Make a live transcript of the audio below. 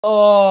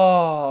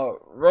Oh,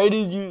 right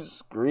as you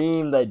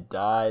screamed, I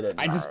died.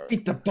 I just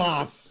beat the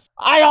boss.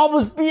 I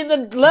almost beat the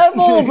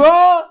level,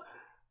 bro.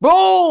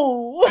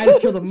 Bro. I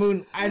just killed the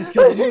moon. I just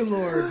killed the moon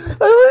lord.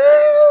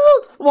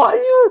 Why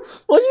you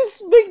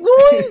make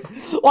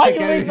noise? Why you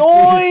make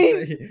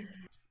noise?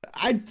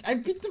 I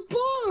beat the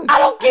boss. I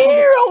don't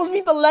care. I almost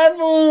beat the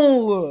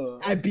level.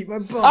 I beat my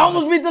boss. I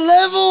almost beat the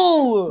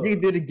level. You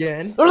can do it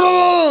again.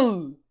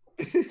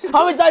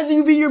 How many times did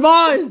you beat your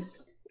boss?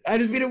 I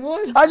just beat it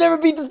once. I never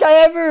beat this guy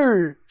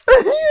ever.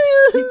 Me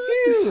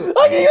too.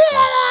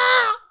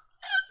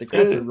 The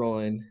credits are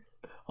rolling.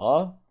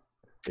 Huh?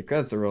 The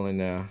credits are rolling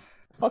now.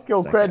 Fuck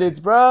your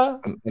credits, bruh.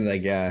 I'm that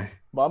guy.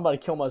 But I'm about to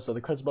kill myself.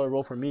 The credits about to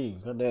roll for me.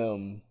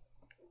 Goddamn.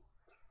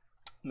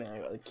 Man, I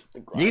gotta keep the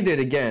grind. You can do it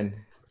again.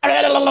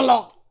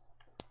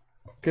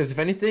 Because if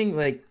anything,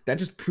 like that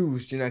just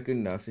proves you're not good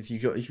enough. If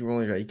you're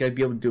only right, you gotta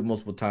be able to do it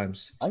multiple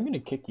times. I'm gonna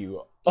kick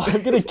you.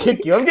 I'm gonna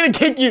kick you. I'm gonna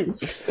kick you.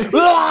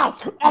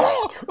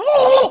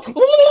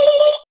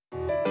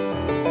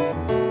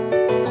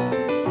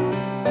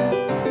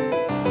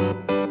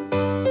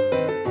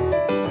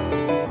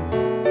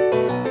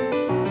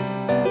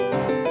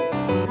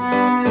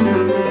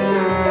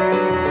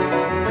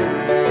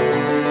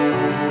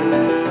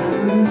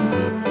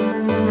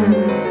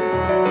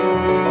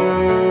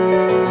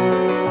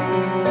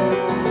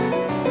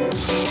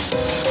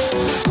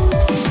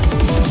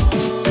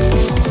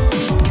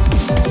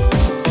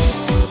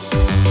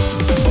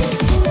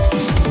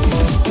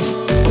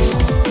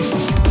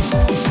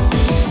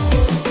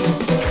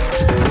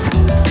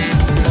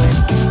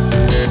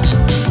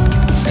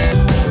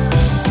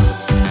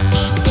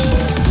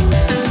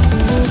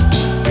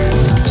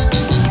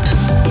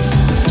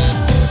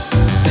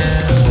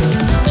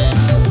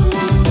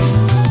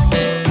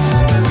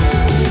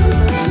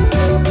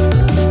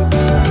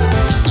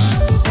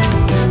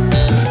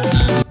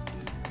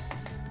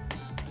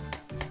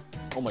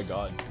 Oh my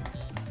god.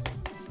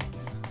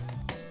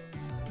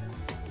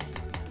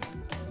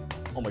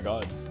 Oh my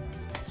god.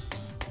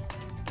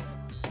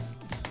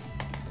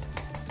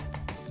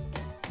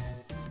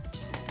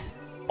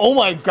 Oh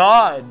my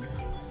god.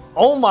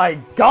 Oh my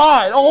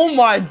god. Oh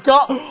my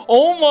god.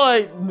 Oh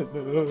my.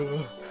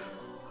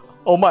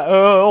 Oh my.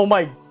 Oh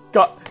my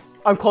god.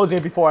 I'm closing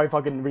it before I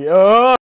fucking